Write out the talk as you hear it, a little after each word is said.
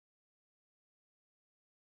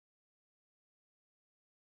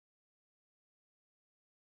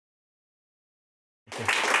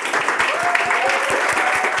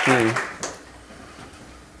you.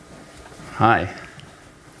 Hi.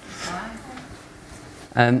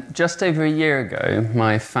 Just over a year ago,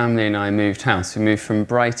 my family and I moved house. We moved from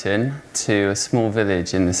Brighton to a small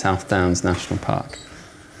village in the South Downs National Park.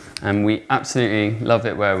 And we absolutely love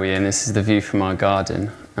it where we're in. This is the view from our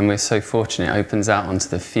garden. And we're so fortunate. It opens out onto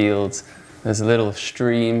the fields. There's a little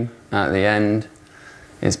stream at the end.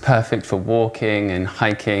 It's perfect for walking and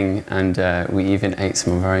hiking. And we even ate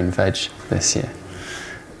some of our own veg this year.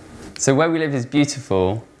 So where we live is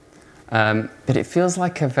beautiful. But it feels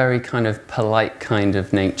like a very kind of polite kind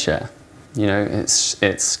of nature. You know,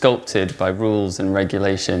 it's sculpted by rules and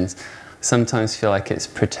regulations. I sometimes feel like it's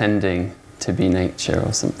pretending to be nature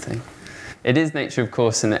or something. It is nature, of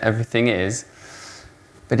course, in that everything is,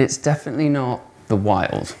 but it's definitely not the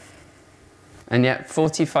wild. And yet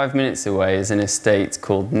 45 minutes away is an estate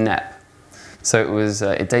called Knepp. So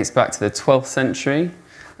it dates back to the 12th century,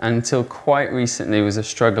 and until quite recently was a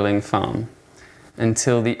struggling farm.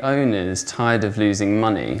 Until the owners, tired of losing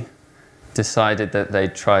money, decided that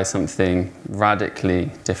they'd try something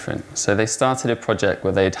radically different. So they started a project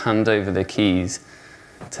where they'd hand over the keys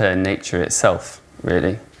to nature itself,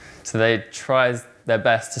 really. So they'd try their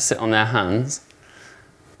best to sit on their hands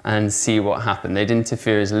and see what happened. They'd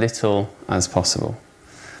interfere as little as possible.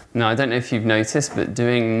 Now, I don't know if you've noticed, but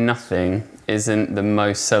doing nothing isn't the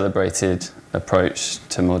most celebrated approach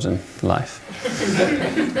to modern life.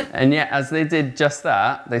 And yet, as they did just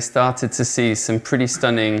that, they started to see some pretty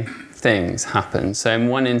stunning things happen. So in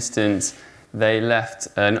one instance, they left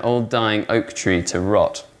an old dying oak tree to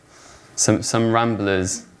rot. Some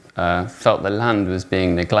ramblers felt the land was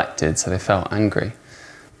being neglected, so they felt angry.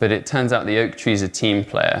 But it turns out the oak tree is a team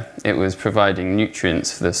player. It was providing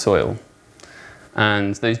nutrients for the soil.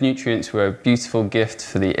 And those nutrients were a beautiful gift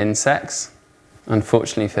for the insects.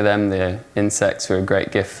 Unfortunately for them, the insects were a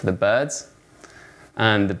great gift for the birds.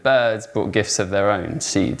 And the birds brought gifts of their own,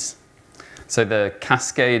 seeds. So the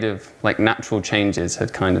cascade of natural changes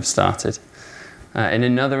had kind of started. In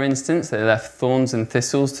another instance, they left thorns and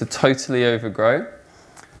thistles to totally overgrow,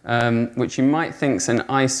 which you might think's an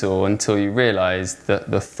eyesore until you realize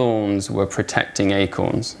that the thorns were protecting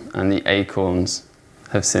acorns, and the acorns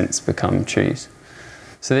have since become trees.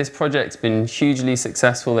 So this project's been hugely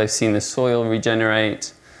successful. They've seen the soil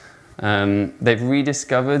regenerate. They've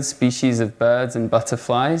rediscovered species of birds and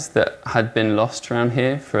butterflies that had been lost around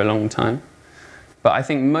here for a long time. But I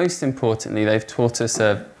think most importantly, they've taught us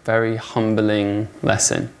a very humbling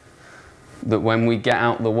lesson, that when we get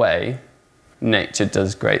out the way, nature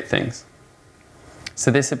does great things.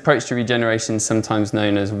 So this approach to regeneration is sometimes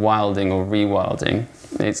known as wilding or rewilding.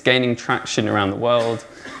 It's gaining traction around the world.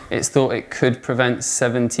 It's thought it could prevent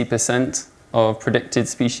 70% of predicted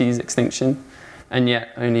species extinction, and yet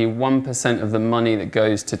only 1% of the money that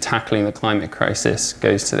goes to tackling the climate crisis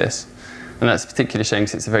goes to this. And that's a particular shame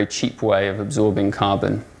because it's a very cheap way of absorbing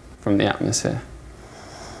carbon from the atmosphere.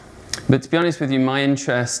 But to be honest with you, my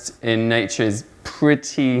interest in nature is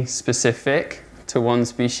pretty specific to one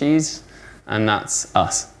species, and that's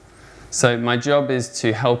us. So my job is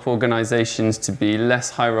to help organizations to be less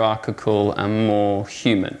hierarchical and more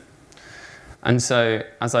human. And so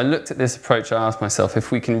as I looked at this approach, I asked myself,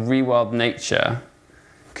 if we can rewild nature,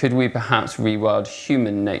 could we perhaps rewild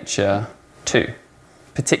human nature too,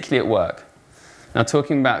 particularly at work? Now,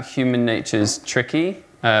 talking about human nature is tricky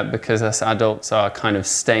because us adults are kind of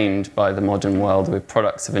stained by the modern world with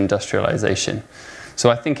products of industrialization. So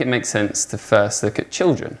I think it makes sense to first look at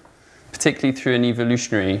children, particularly through an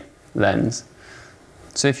evolutionary lens.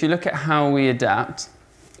 So if you look at how we adapt,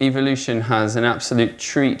 evolution has an absolute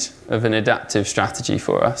treat of an adaptive strategy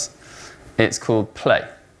for us. It's called play.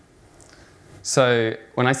 So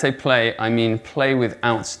when I say play, I mean play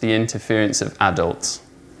without the interference of adults,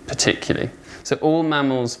 particularly. So all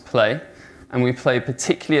mammals play, and we play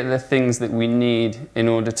particularly at the things that we need in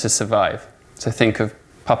order to survive. So think of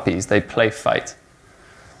puppies, they play fight.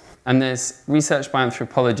 And there's research by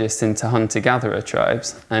anthropologists into hunter-gatherer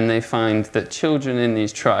tribes, and they find that children in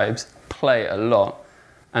these tribes play a lot,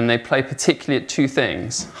 and they play particularly at two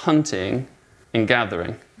things, hunting and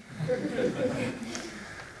gathering.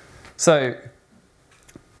 So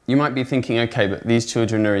you might be thinking, okay, but these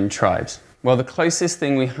children are in tribes. Well, the closest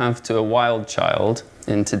thing we have to a wild child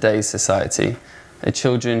in today's society are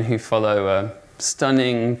children who follow a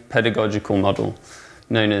stunning pedagogical model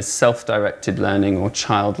known as self-directed learning or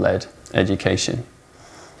child-led education.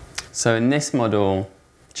 So in this model,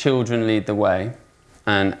 children lead the way,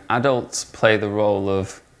 and adults play the role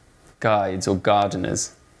of guides or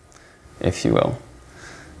gardeners, if you will.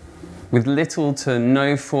 With little to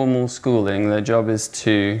no formal schooling, their job is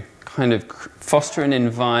to kind of foster an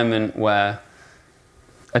environment where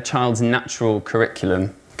a child's natural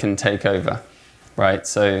curriculum can take over, right?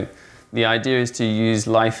 So the idea is to use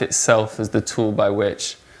life itself as the tool by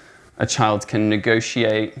which a child can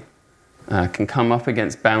negotiate, can come up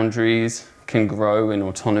against boundaries, can grow in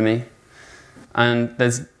autonomy. And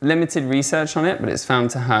there's limited research on it, but it's found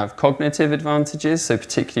to have cognitive advantages, so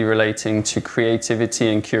particularly relating to creativity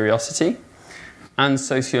and curiosity, and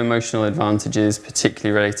socio-emotional advantages,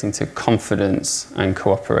 particularly relating to confidence and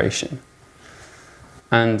cooperation.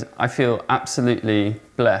 And I feel absolutely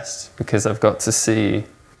blessed because I've got to see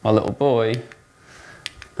our little boy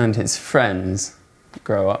and his friends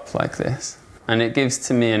grow up like this. And it gives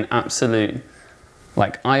to me an absolute,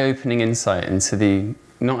 eye-opening insight into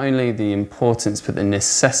not only the importance, but the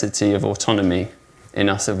necessity of autonomy in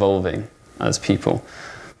us evolving as people,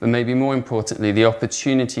 but maybe more importantly, the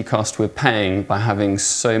opportunity cost we're paying by having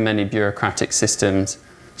so many bureaucratic systems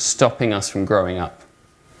stopping us from growing up,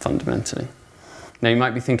 fundamentally. Now you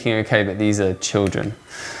might be thinking, okay, but these are children.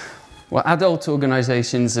 Well, adult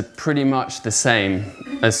organizations are pretty much the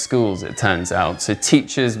same as schools, it turns out. So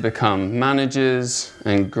teachers become managers,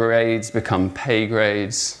 and grades become pay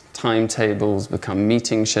grades, timetables become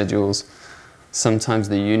meeting schedules. Sometimes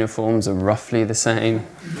the uniforms are roughly the same.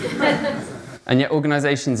 And yet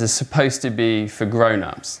organizations are supposed to be for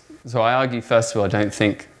grown-ups. So I argue, first of all, I don't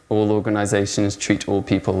think all organizations treat all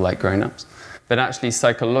people like grown-ups. But actually,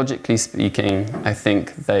 psychologically speaking, I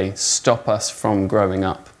think they stop us from growing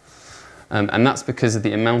up. And that's because of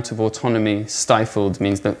the amount of autonomy stifled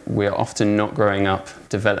means that we're often not growing up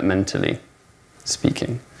developmentally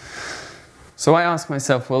speaking. So I ask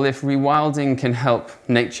myself, well, if rewilding can help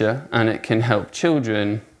nature and it can help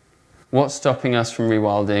children, what's stopping us from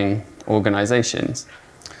rewilding organizations?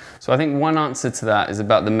 So I think one answer to that is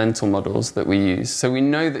about the mental models that we use. So we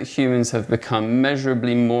know that humans have become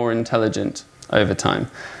measurably more intelligent over time.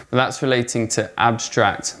 But that's relating to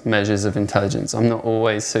abstract measures of intelligence. I'm not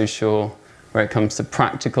always so sure where it comes to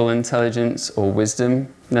practical intelligence or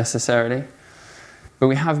wisdom necessarily. But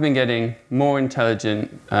we have been getting more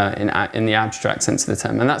intelligent in the abstract sense of the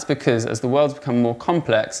term. And that's because as the world's become more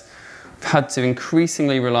complex, we've had to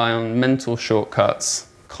increasingly rely on mental shortcuts,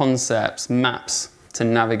 concepts, maps to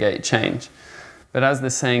navigate change. But as the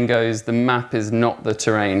saying goes, the map is not the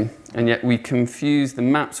terrain. And yet we confuse the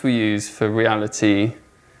maps we use for reality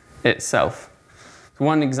itself.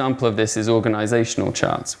 One example of this is organizational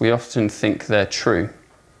charts. We often think they're true,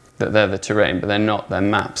 that they're the terrain, but they're not, they're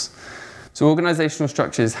maps. So organizational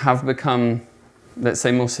structures have become, let's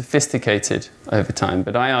say, more sophisticated over time,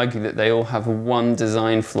 but I argue that they all have one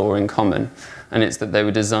design flaw in common, and it's that they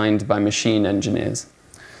were designed by machine engineers.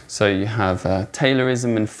 So you have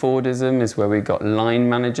Taylorism and Fordism is where we got line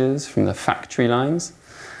managers from the factory lines.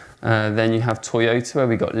 Then you have Toyota, where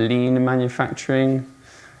we got lean manufacturing.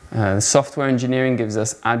 Software engineering gives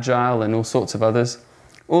us agile and all sorts of others.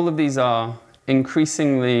 All of these are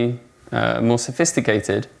increasingly more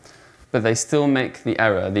sophisticated, but they still make the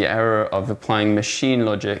error of applying machine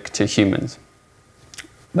logic to humans.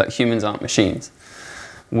 But humans aren't machines.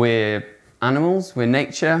 We're animals, we're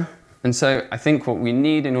nature, and so I think what we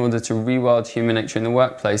need in order to rewild human nature in the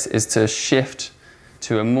workplace is to shift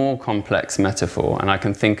to a more complex metaphor, and I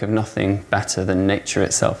can think of nothing better than nature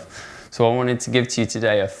itself. So I wanted to give to you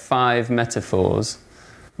today 5 metaphors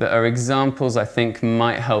that are examples I think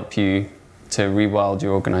might help you to rewild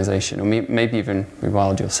your organization, or maybe even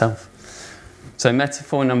rewild yourself. So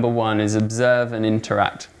metaphor number 1 is observe and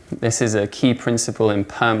interact. This is a key principle in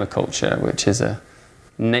permaculture, which is a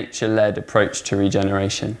nature-led approach to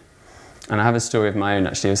regeneration. And I have a story of my own,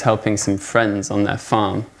 actually. I was helping some friends on their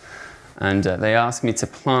farm, and they asked me to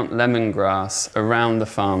plant lemongrass around the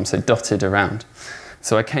farm, so dotted around.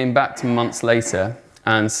 So I came back months later,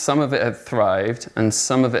 and some of it had thrived, and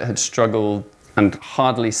some of it had struggled and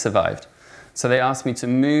hardly survived. So they asked me to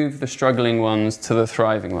move the struggling ones to the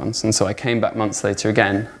thriving ones. And so I came back months later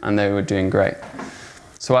again, and they were doing great.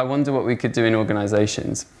 So I wonder what we could do in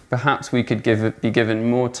organizations. Perhaps we could be given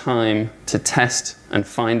more time to test and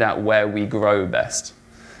find out where we grow best.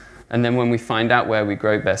 And then when we find out where we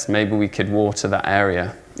grow best, maybe we could water that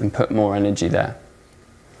area and put more energy there.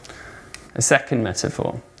 A second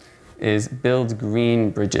metaphor is build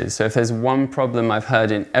green bridges. So if there's one problem I've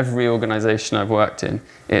heard in every organization I've worked in,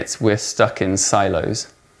 it's we're stuck in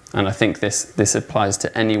silos. And I think this applies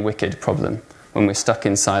to any wicked problem. When we're stuck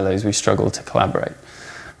in silos, we struggle to collaborate.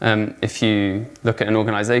 If you look at an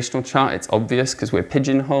organizational chart, it's obvious because we're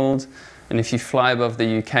pigeonholed. And if you fly above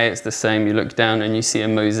the UK, it's the same. You look down and you see a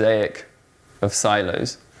mosaic of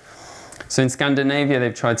silos. So in Scandinavia,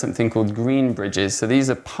 they've tried something called green bridges. So these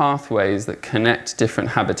are pathways that connect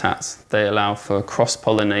different habitats. They allow for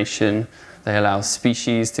cross-pollination, They allow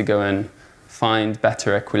species to go and find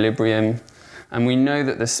better equilibrium. And we know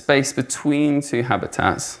that the space between two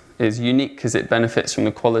habitats is unique because it benefits from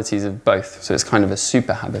the qualities of both. So it's kind of a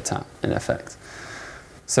super habitat in effect.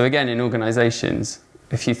 So again, in organizations,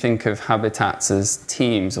 if you think of habitats as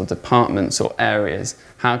teams or departments or areas,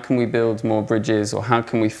 how can we build more bridges, or how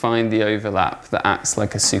can we find the overlap that acts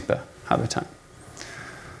like a super habitat?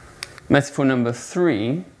 Metaphor number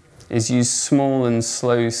 3 is use small and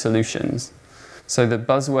slow solutions. So the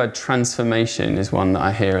buzzword transformation is one that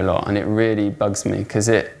I hear a lot, and it really bugs me because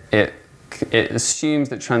it assumes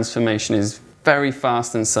that transformation is very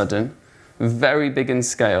fast and sudden, very big in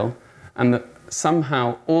scale, and that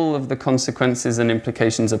somehow all of the consequences and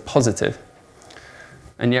implications are positive.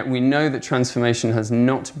 And yet we know that transformation has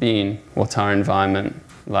not been what our environment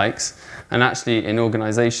likes. And actually, in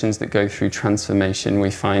organizations that go through transformation,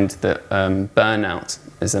 we find that burnout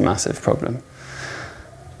is a massive problem.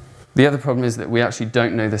 The other problem is that we actually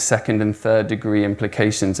don't know the second and third degree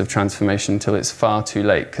implications of transformation until it's far too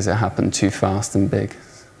late because it happened too fast and big.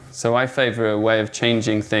 So I favor a way of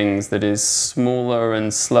changing things that is smaller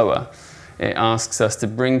and slower. It asks us to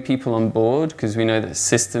bring people on board because we know that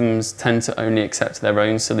systems tend to only accept their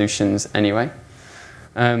own solutions anyway.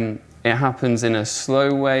 It happens in a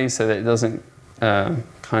slow way so that it doesn't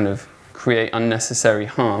kind of create unnecessary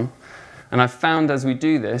harm. And I've found as we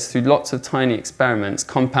do this, through lots of tiny experiments,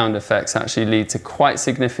 compound effects actually lead to quite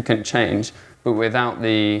significant change, but without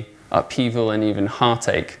the upheaval and even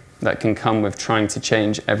heartache that can come with trying to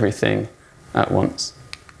change everything at once.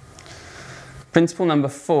 Principle number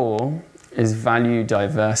 4 is value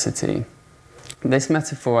diversity. This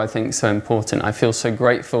metaphor I think is so important. I feel so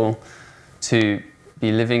grateful to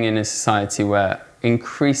be living in a society where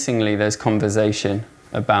increasingly there's conversation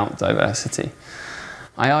about diversity.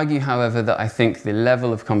 I argue, however, that I think the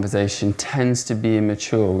level of conversation tends to be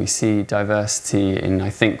immature. We see diversity in, I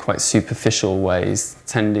think, quite superficial ways,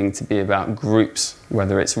 tending to be about groups,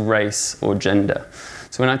 whether it's race or gender.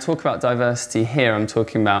 So when I talk about diversity here, I'm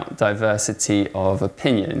talking about diversity of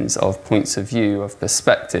opinions, of points of view, of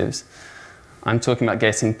perspectives. I'm talking about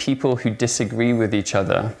getting people who disagree with each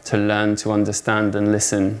other to learn to understand and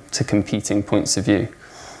listen to competing points of view.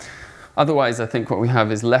 Otherwise, I think what we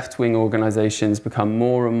have is left-wing organizations become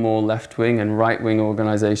more and more left-wing, and right-wing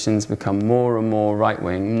organizations become more and more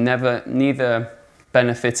right-wing, neither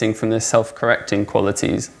benefiting from the self-correcting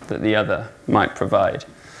qualities that the other might provide,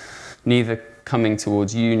 neither coming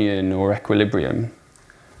towards union or equilibrium.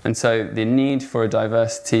 And so the need for a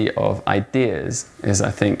diversity of ideas is,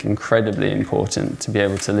 I think, incredibly important to be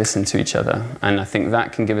able to listen to each other. And I think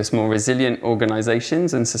that can give us more resilient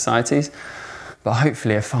organizations and societies, but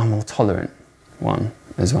hopefully a far more tolerant one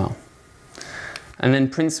as well. And then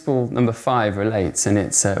principle number 5 relates, and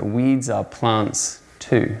it's weeds are plants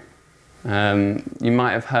too. You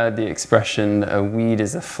might have heard the expression that a weed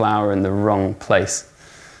is a flower in the wrong place.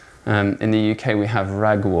 In the UK we have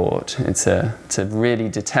ragwort. It's a really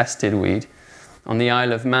detested weed. On the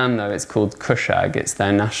Isle of Man though, it's called cushag. It's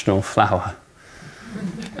their national flower.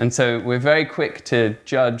 And so we're very quick to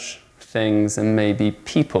judge things and maybe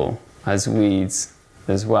people as weeds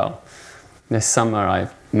as well. This summer I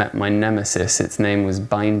met my nemesis. Its name was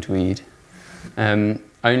bindweed,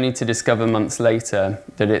 only to discover months later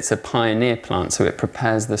that it's a pioneer plant, so it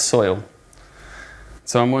prepares the soil.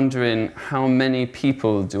 So I'm wondering, how many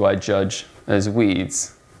people do I judge as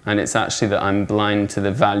weeds? And it's actually that I'm blind to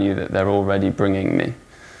the value that they're already bringing me.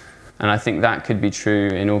 And I think that could be true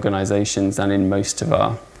in organizations and in most of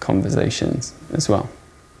our conversations as well.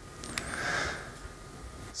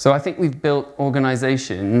 So I think we've built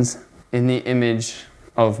organizations in the image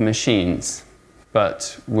of machines,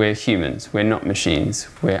 but we're humans, we're not machines.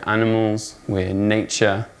 We're animals, we're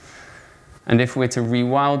nature. And if we're to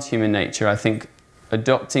rewild human nature, I think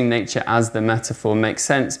adopting nature as the metaphor makes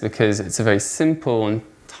sense because it's a very simple and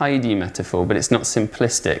tidy metaphor, but it's not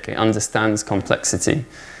simplistic. It understands complexity.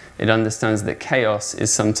 It understands that chaos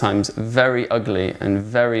is sometimes very ugly and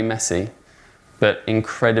very messy, but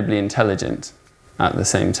incredibly intelligent at the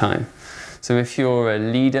same time. So if you're a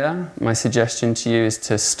leader, my suggestion to you is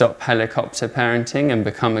to stop helicopter parenting and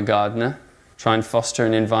become a gardener. Try and foster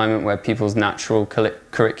an environment where people's natural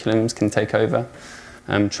curriculums can take over.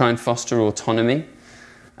 Try and foster autonomy.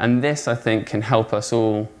 And this, I think, can help us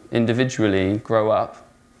all individually grow up.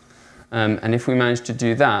 And if we manage to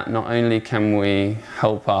do that, not only can we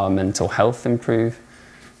help our mental health improve,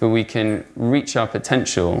 but we can reach our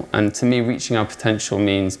potential. And to me, reaching our potential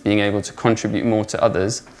means being able to contribute more to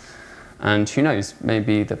others. And who knows,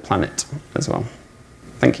 maybe the planet as well.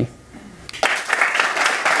 Thank you.